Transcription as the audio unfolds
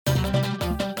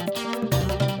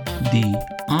the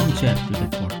Armchair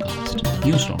Cricket Podcast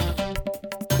News Roundup.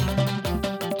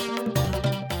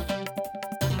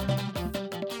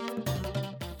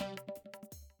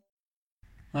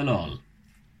 Hello all.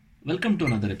 Welcome to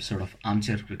another episode of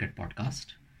Armchair Cricket Podcast,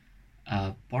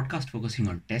 a podcast focusing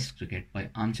on Test cricket by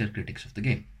armchair critics of the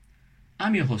game.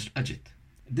 I'm your host Ajit.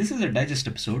 This is a digest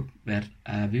episode where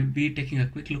we'll be taking a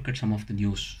quick look at some of the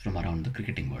news from around the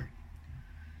cricketing world.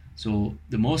 So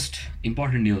the most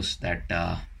important news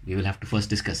that we will have to first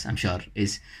discuss, I'm sure,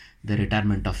 is the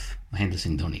retirement of Mahendra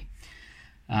Singh Dhoni.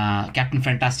 Captain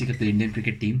Fantastic of the Indian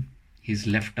cricket team. He's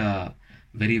left a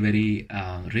very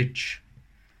rich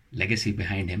legacy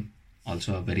behind him,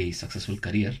 also a very successful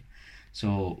career.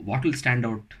 So what will stand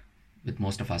out with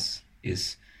most of us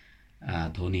is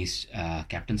Dhoni's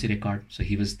captaincy record. So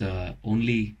he was the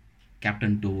only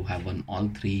captain to have won all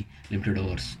three limited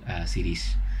overs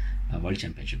series world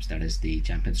championships, that is the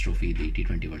Champions Trophy, the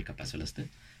T20 World Cup, as well as the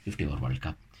 50 over World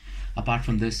Cup. Apart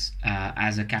from this,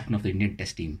 as a captain of the Indian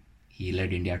Test team, he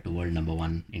led India to world number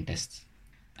one in tests.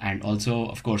 And also,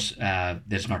 of course,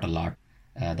 there's not a lot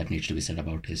that needs to be said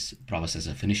about his prowess as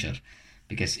a finisher,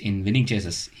 because in winning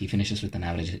chases, he finishes with an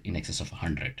average in excess of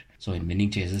 100. So in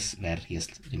winning chases where he has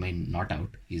remained not out,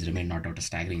 he's remained not out a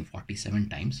staggering 47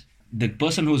 times. The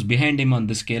person who's behind him on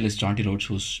this scale is Jonty Rhodes,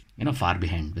 who's far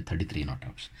behind with 33 not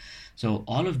outs. So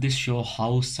all of this show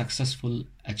how successful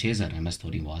a chaser MS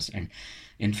Dhoni was. And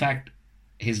in fact,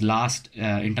 his last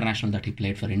international that he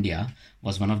played for India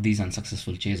was one of these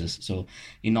unsuccessful chases. So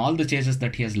in all the chases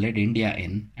that he has led India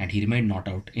in, and he remained not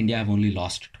out, India have only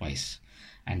lost twice.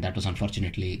 And that was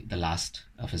unfortunately the last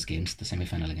of his games, the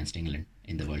semi-final against England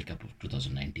in the World Cup of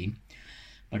 2019.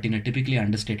 But in a typically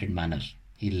understated manner,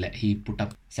 he put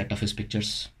up a set of his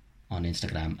pictures on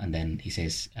Instagram, and then he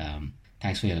says,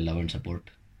 thanks for your love and support.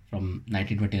 From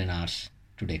 1929 hours,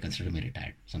 today consider me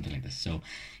retired, something like this. So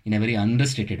in a very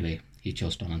understated way, he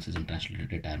chose to announce his international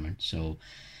retirement. So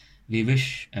we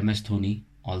wish MS Dhoni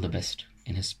all the best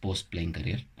in his post-playing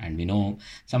career. And we know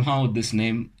somehow this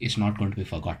name is not going to be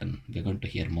forgotten. We're going to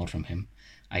hear more from him,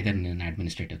 either in an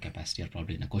administrative capacity or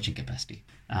probably in a coaching capacity.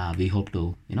 We hope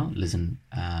to, listen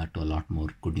to a lot more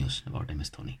good news about MS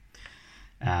Dhoni.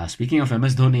 Speaking of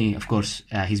MS Dhoni, of course,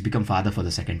 he's become father for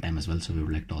the second time as well. So we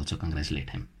would like to also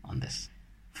congratulate him on this.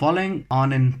 Following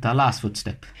on in Tala's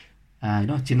footstep,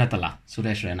 Chinna Tala,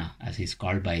 Suresh Raina, as he's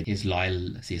called by his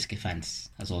loyal CSK fans,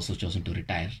 has also chosen to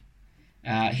retire.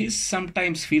 He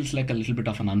sometimes feels like a little bit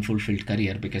of an unfulfilled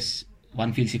career, because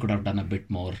one feels he could have done a bit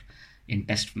more in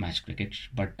test match cricket,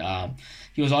 but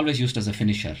he was always used as a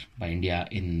finisher by India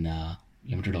in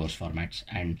limited overs formats.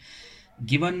 And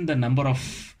given the number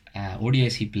of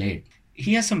ODIs he played,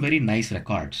 he has some very nice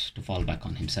records to fall back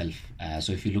on himself.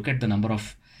 So if you look at the number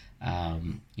of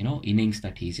innings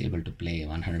that he's able to play,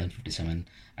 157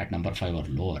 at number 5 or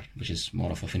lower, which is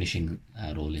more of a finishing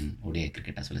role in ODI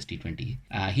cricket as well as T20.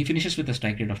 He finishes with a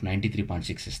strike rate of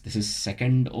 93.6. This is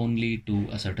second only to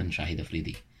a certain Shahid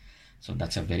Afridi. So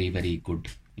that's a very good,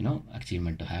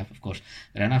 achievement to have. Of course,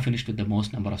 Raina finished with the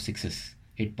most number of sixes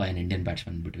hit by an Indian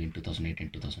batsman between 2008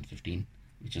 and 2015,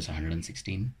 which is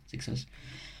 116 sixes.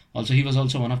 Also, he was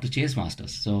also one of the chase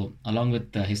masters. So along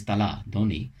with his Tala,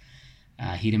 Dhoni,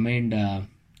 he remained,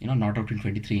 not out in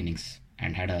 23 innings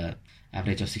and had a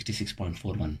average of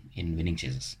 66.41 in winning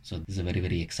chases. So this is a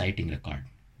very exciting record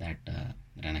that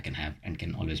Raina can have, and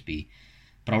can always be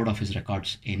proud of his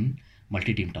records in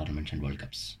multi-team tournaments and World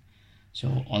Cups.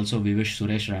 So also we wish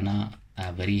Suresh Raina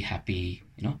a very happy,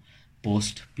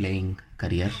 post-playing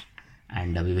career,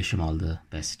 and we wish him all the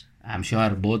best. I'm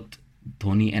sure both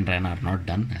Dhoni and Raina are not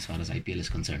done as far as IPL is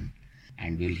concerned,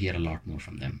 and we'll hear a lot more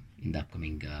from them in the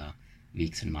upcoming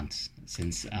weeks and months.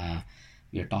 Since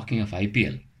we are talking of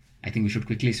IPL, I think we should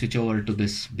quickly switch over to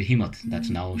this behemoth that's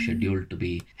now scheduled to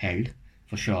be held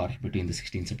for sure between the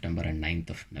 16th September and 9th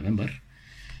of November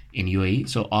in UAE.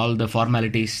 So all the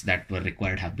formalities that were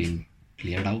required have been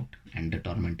cleared out, and the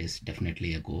tournament is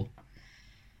definitely a go.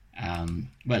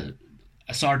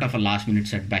 A sort of a last minute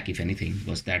setback, if anything,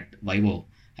 was that Vivo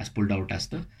has pulled out as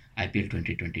the IPL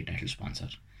 2020 title sponsor.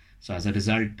 So as a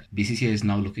result, BCCI is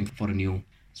now looking for a new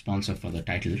sponsor for the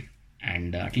title,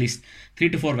 and at least 3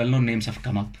 to 4 well-known names have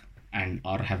come up and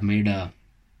or have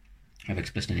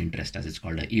expressed an interest, as it's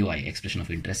called a EOI, expression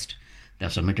of interest. They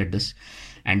have submitted this,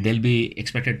 and they'll be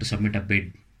expected to submit a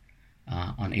bid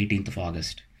on 18th of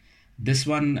August. This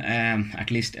one,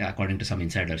 at least according to some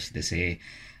insiders, they say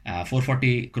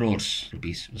 440 crores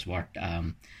rupees was what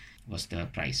was the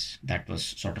price that was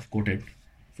sort of quoted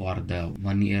for the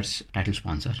 1 year's title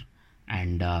sponsor.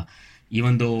 And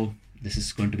even though this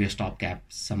is going to be a stopgap,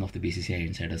 some of the BCCI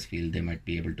insiders feel they might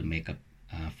be able to make up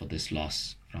for this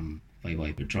loss from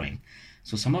Vaibhav withdrawing.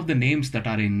 So some of the names that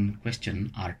are in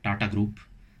question are Tata Group,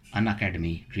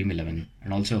 Unacademy, Dream 11,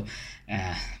 and also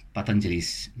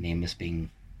Patanjali's name is being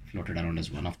floated around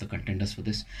as one of the contenders for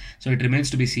this. So it remains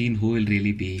to be seen who will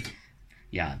really be,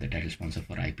 the title sponsor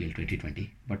for IPL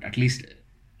 2020. But at least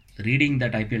reading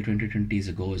that IPL 2020 is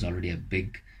a go is already a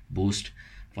big boost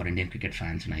for Indian cricket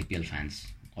fans and IPL fans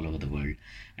all over the world.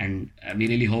 And we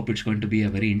really hope it's going to be a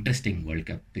very interesting World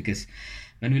Cup, because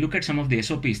when we look at some of the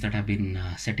SOPs that have been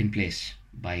set in place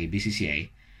by BCCI,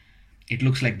 it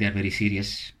looks like they're very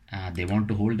serious. They want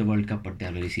to hold the World Cup, but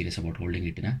they're very serious about holding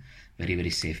it in a very, very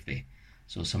safe way.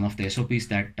 So some of the SOPs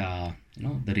that,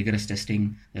 the rigorous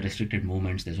testing, the restricted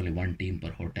movements, there's only one team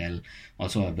per hotel,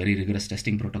 also a very rigorous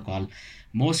testing protocol.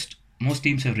 Most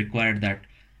teams have required that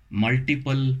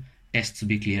multiple tests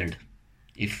be cleared.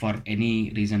 If for any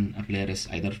reason a player is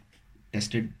either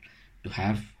tested to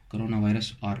have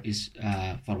coronavirus or is,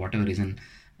 for whatever reason,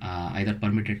 either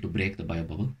permitted to break the bio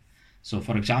bubble. So,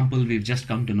 for example, we've just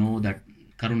come to know that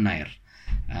Karun Nair,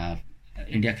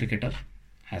 India cricketer,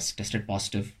 has tested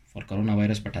positive for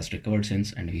coronavirus but has recovered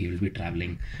since, and he will be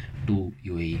travelling to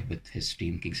UAE with his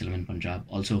team Kings 11 Punjab.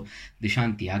 Also,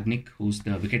 Dishant Yagnik, who's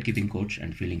the wicket-keeping coach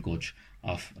and fielding coach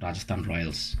of Rajasthan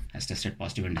Royals, has tested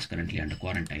positive and is currently under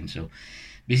quarantine. So,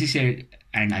 BCCI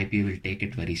and IPA will take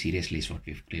it very seriously, is what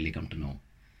we've really come to know,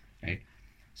 right?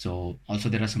 So also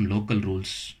there are some local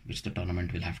rules which the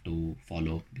tournament will have to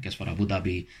follow, because for Abu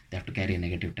Dhabi they have to carry a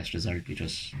negative test result which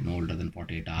was no older than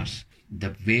 48 hours.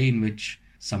 The way in which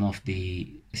some of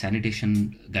the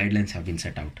sanitation guidelines have been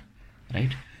set out,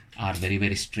 right, are very,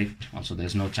 very strict. Also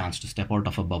there's no chance to step out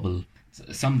of a bubble.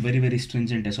 Some very, very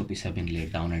stringent SOPs have been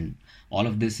laid down, and all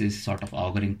of this is sort of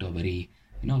auguring to a very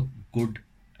good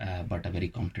but a very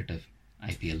competitive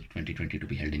IPL 2020 to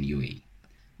be held in UAE.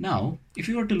 Now, if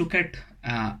you were to look at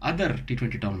other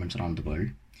T20 tournaments around the world,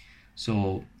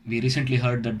 so we recently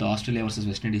heard that the Australia versus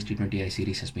West Indies T20I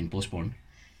series has been postponed.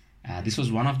 This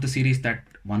was one of the series that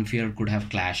one feared could have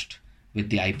clashed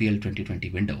with the IPL 2020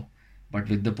 window. But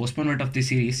with the postponement of the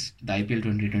series, the IPL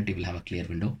 2020 will have a clear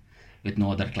window with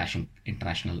no other clashing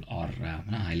international or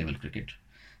high-level cricket.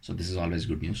 So this is always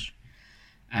good news.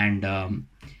 And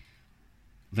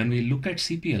when we look at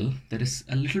CPL, there is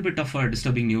a little bit of a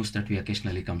disturbing news that we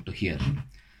occasionally come to hear.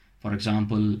 For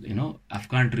example,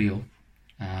 Afghan trio,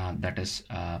 that is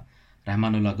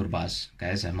Rahmanullah Gurbaz,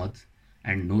 Kayaz Ahmed,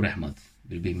 and Noor Ahmed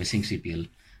will be missing CPL,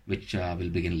 which will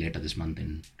begin later this month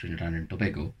in Trinidad and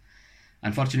Tobago.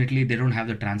 Unfortunately, they don't have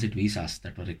the transit visas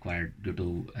that were required due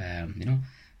to,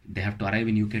 they have to arrive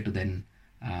in UK to then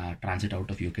transit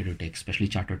out of UK to take specially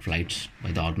chartered flights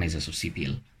by the organizers of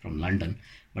CPL from London,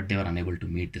 but they were unable to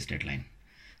meet this deadline.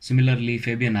 Similarly,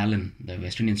 Fabian Allen, the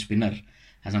West Indian spinner,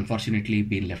 has unfortunately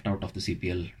been left out of the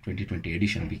CPL 2020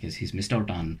 edition because he's missed out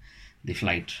on the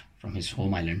flight from his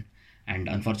home island, and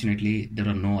unfortunately there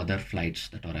are no other flights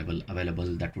that are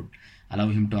available that would allow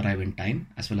him to arrive in time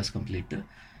as well as complete the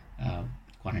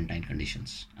quarantine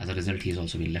conditions. As a result, he's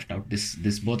also been left out.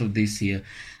 Both of these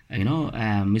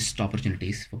missed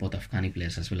opportunities for both Afghani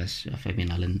players as well as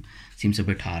Fabian Allen seems a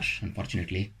bit harsh,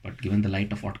 unfortunately. But given the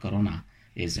light of what Corona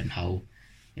is and how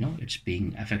it's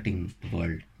being affecting the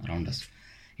world around us,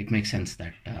 it makes sense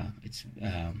that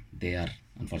they are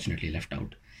unfortunately left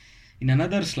out. In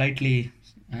another slightly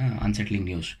unsettling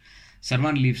news,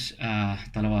 Sarwan leaves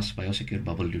Talabas biosecure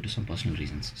bubble due to some personal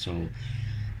reasons. So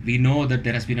we know that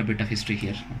there has been a bit of history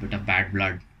here, a bit of bad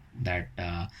blood that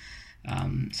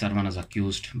Sarwan is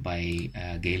accused by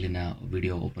Gail in a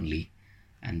video openly.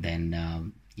 And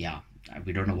then,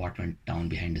 we don't know what went down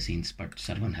behind the scenes, but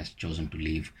Sarwan has chosen to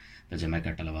leave the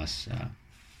Jamaica Talabas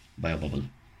bio bubble.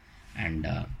 And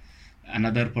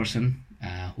another person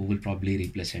who will probably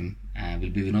replace him will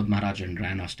be Vinod Maharaj and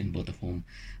Ryan Austin, both of whom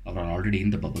are already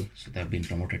in the bubble. So they have been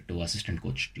promoted to assistant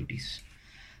coach duties.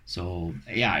 So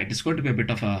it is going to be a bit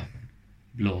of a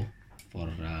blow for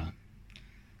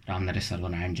Ram Naresh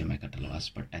Sarwan and Jamaica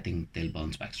Talabas, but I think they'll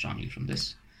bounce back strongly from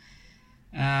this.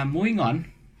 Moving on,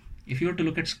 if you were to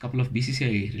look at a couple of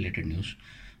BCCI related news,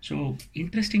 so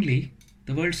interestingly,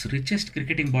 the world's richest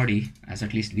cricketing body, as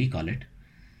at least we call it,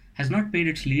 has not paid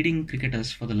its leading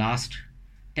cricketers for the last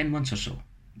 10 months or so.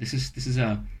 This is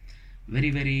a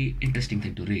very, very interesting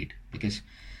thing to read, because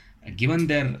given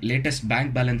their latest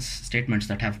bank balance statements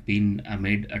that have been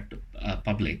made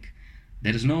public,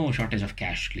 there is no shortage of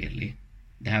cash, clearly.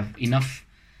 They have enough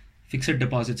fixed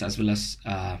deposits as well as,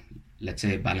 let's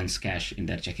say, balance cash in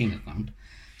their checking account.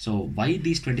 So why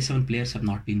these 27 players have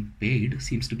not been paid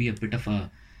seems to be a bit of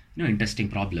a interesting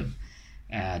problem.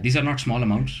 These are not small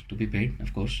amounts to be paid,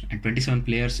 of course, and 27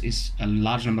 players is a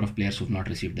large number of players who've not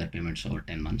received their payments over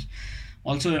 10 months.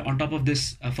 Also, on top of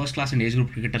this, first class and age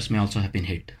group cricketers may also have been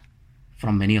hit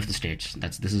from many of the states.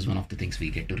 This is one of the things we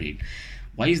get to read.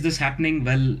 Why is this happening?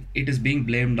 Well, it is being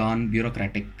blamed on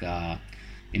bureaucratic, a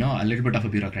little bit of a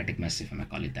bureaucratic mess, if I may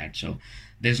call it that. So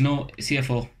there's no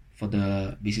CFO for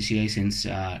the BCCI since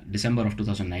December of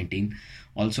 2019.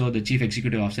 Also, the chief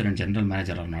executive officer and general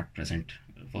manager are not present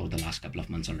for the last couple of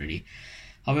months already.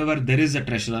 However, there is a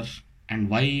treasurer, and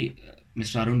why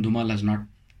Mr. Arun Dhumal has not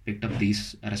picked up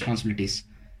these responsibilities,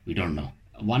 we don't know.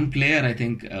 One player, I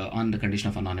think, on the condition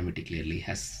of anonymity, clearly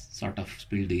has sort of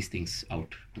spilled these things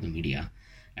out to the media.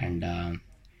 And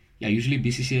usually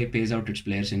BCCI pays out its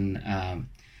players in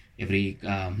every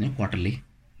quarterly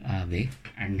way,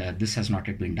 and this has not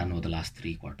yet been done over the last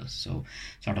 3 quarters. So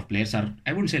sort of players are,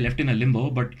 I wouldn't say left in a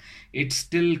limbo, but it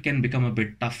still can become a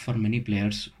bit tough for many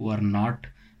players who are not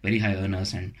very high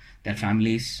earners, and their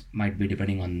families might be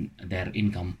depending on their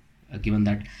income, given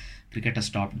that cricket has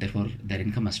stopped, therefore their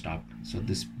income has stopped. So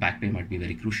this back pay might be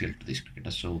very crucial to these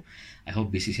cricketers. So I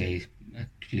hope BCCI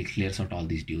clears out all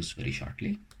these dues very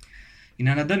shortly. In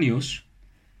another news,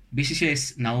 BCCI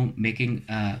is now making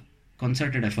a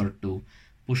concerted effort to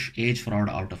push age fraud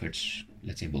out of its,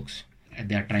 let's say, books.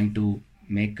 They are trying to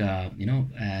make,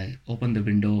 open the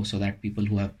window so that people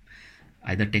who have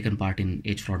either taken part in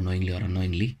age fraud knowingly or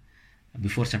unknowingly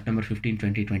before September 15,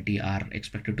 2020 are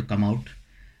expected to come out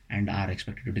and are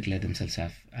expected to declare themselves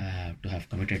to have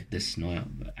committed this.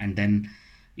 And then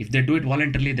if they do it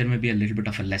voluntarily, there may be a little bit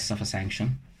of a less of a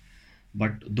sanction.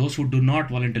 But those who do not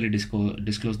voluntarily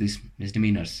disclose these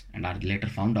misdemeanors and are later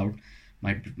found out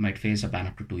might face a ban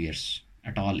up to 2 years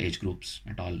at all age groups,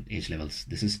 at all age levels.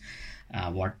 This is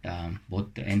what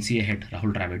both the NCA head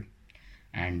Rahul Dravid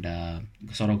and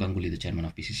Saurav Ganguly, the chairman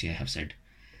of BCCI, have said.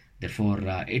 Therefore,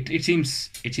 it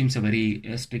seems a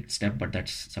very strict step, but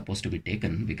that's supposed to be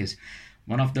taken because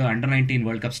one of the under-19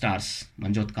 World Cup stars,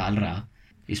 Manjot Kalra,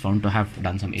 is found to have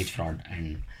done some age fraud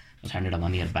and was handed a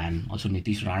 1-year ban. Also,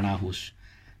 Nitish Rana, who's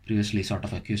previously sort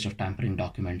of accused of tampering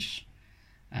documents,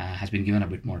 has been given a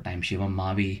bit more time. Shivam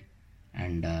Mavi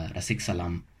and Rasik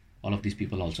Salam, all of these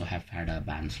people also have had a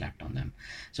ban slapped on them.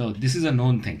 So this is a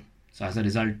known thing. So as a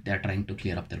result, they are trying to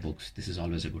clear up their books. This is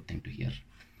always a good thing to hear.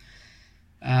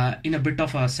 In a bit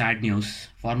of a sad news,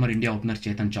 former India opener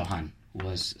Chetan Chauhan, who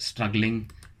was struggling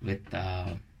with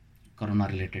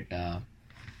corona-related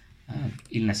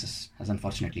illnesses, has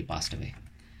unfortunately passed away.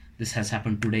 This has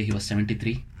happened today. He was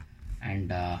 73,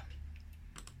 and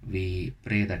we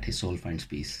pray that his soul finds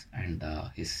peace and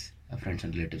his friends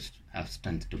and relatives have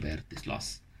strength to bear this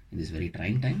loss in these very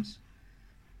trying times.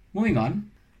 Moving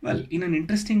on, well, in an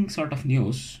interesting sort of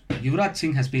news, Yuvraj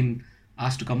Singh has been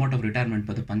asked to come out of retirement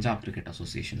by the Punjab Cricket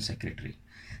Association secretary.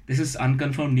 This is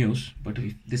unconfirmed news, but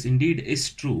if this indeed is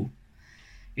true,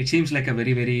 it seems like a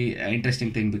very, very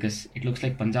interesting thing because it looks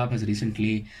like Punjab has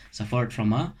recently suffered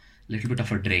from a little bit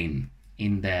of a drain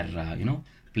in their,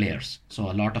 players.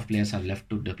 So a lot of players are left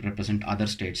to represent other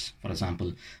states. For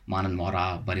example, Manan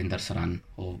Mora, Barinder Saran,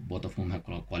 both of whom have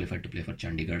qualified to play for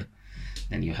Chandigarh.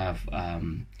 Then you have,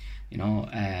 Tarwar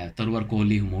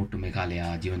Kohli, who moved to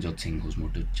Meghalaya, Jivanjot Singh, who's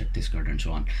moved to Chhattisgarh, and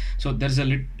so on. So there's a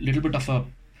little bit of a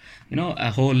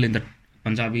hole in the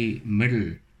Punjabi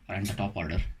middle and the top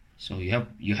order. So you have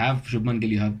Shubman Gill,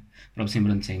 you have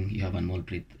Prabhsimran Singh, you have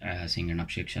Anmolpreet Singh and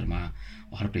Abhishek Sharma,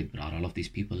 Harpreet Brar, all of these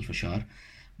people for sure.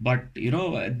 But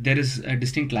there is a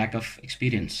distinct lack of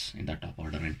experience in that top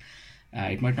order, and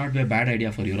it might not be a bad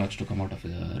idea for Yuvraj to come out of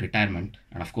retirement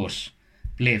and of course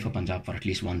play for Punjab for at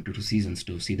least 1 to 2 seasons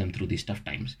to see them through these tough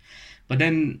times. But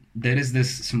then there is this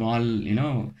small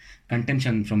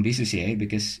contention from BCCI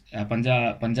because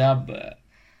Punjab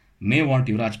may want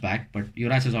Yuvraj back, but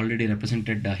Yuvraj has already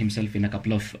represented himself in a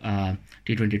couple of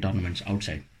T20 tournaments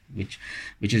outside, which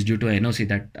is due to a NOC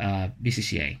that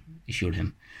BCCI issued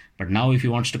him. But now if he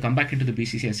wants to come back into the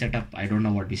BCCI setup, I don't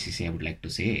know what BCCI would like to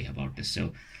say about this.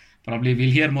 So probably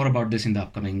we'll hear more about this in the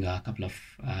upcoming couple of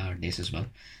days as well.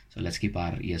 So let's keep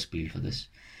our ears peeled for this.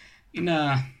 In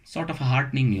a sort of a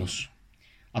heartening news,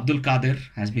 Abdul Qadir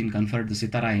has been conferred the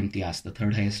Sitara Imtiaz, the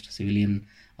third highest civilian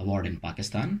award in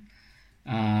Pakistan,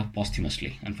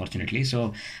 posthumously, unfortunately.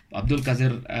 So Abdul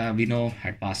Qadir, we know,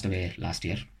 had passed away last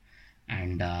year.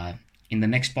 And in the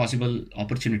next possible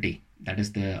opportunity, that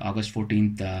is the August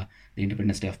 14th, the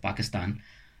Independence Day of Pakistan,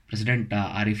 President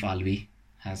Arif Alvi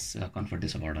has conferred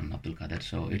this award on Abdul Qadir.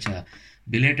 So it's a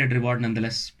belated reward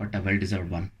nonetheless, but a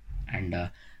well-deserved one. And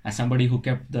as somebody who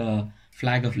kept the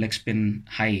flag of leg spin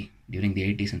high during the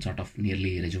 80s and sort of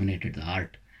nearly rejuvenated the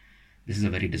art, This is a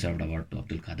very deserved award to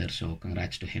Abdul Qadir, so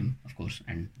congrats to him, of course,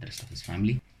 and the rest of his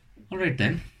family. All right,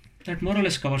 then. That more or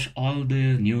less covers all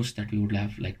the news that we would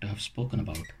have like to have spoken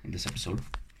about in this episode.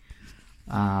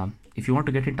 If you want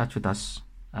to get in touch with us,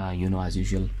 as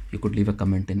usual, you could leave a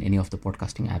comment in any of the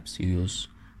podcasting apps you use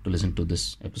to listen to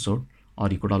this episode, or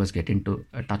you could always get into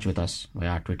touch with us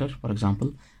via Twitter, for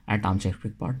example, at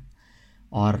armchaircrickpod,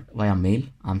 or via mail,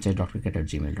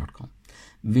 armchair.cricket@gmail.com.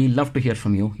 We love to hear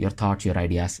from you, your thoughts, your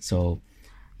ideas. So,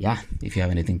 yeah, if you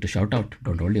have anything to shout out,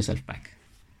 don't hold yourself back.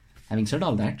 Having said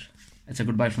all that, it's a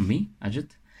goodbye from me, Ajit.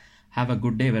 Have a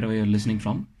good day wherever you're listening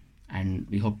from, and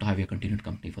we hope to have your continued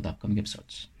company for the upcoming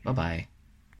episodes. Bye-bye.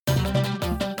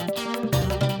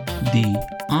 The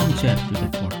Armchair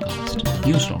Cricket Podcast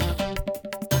News Roundup.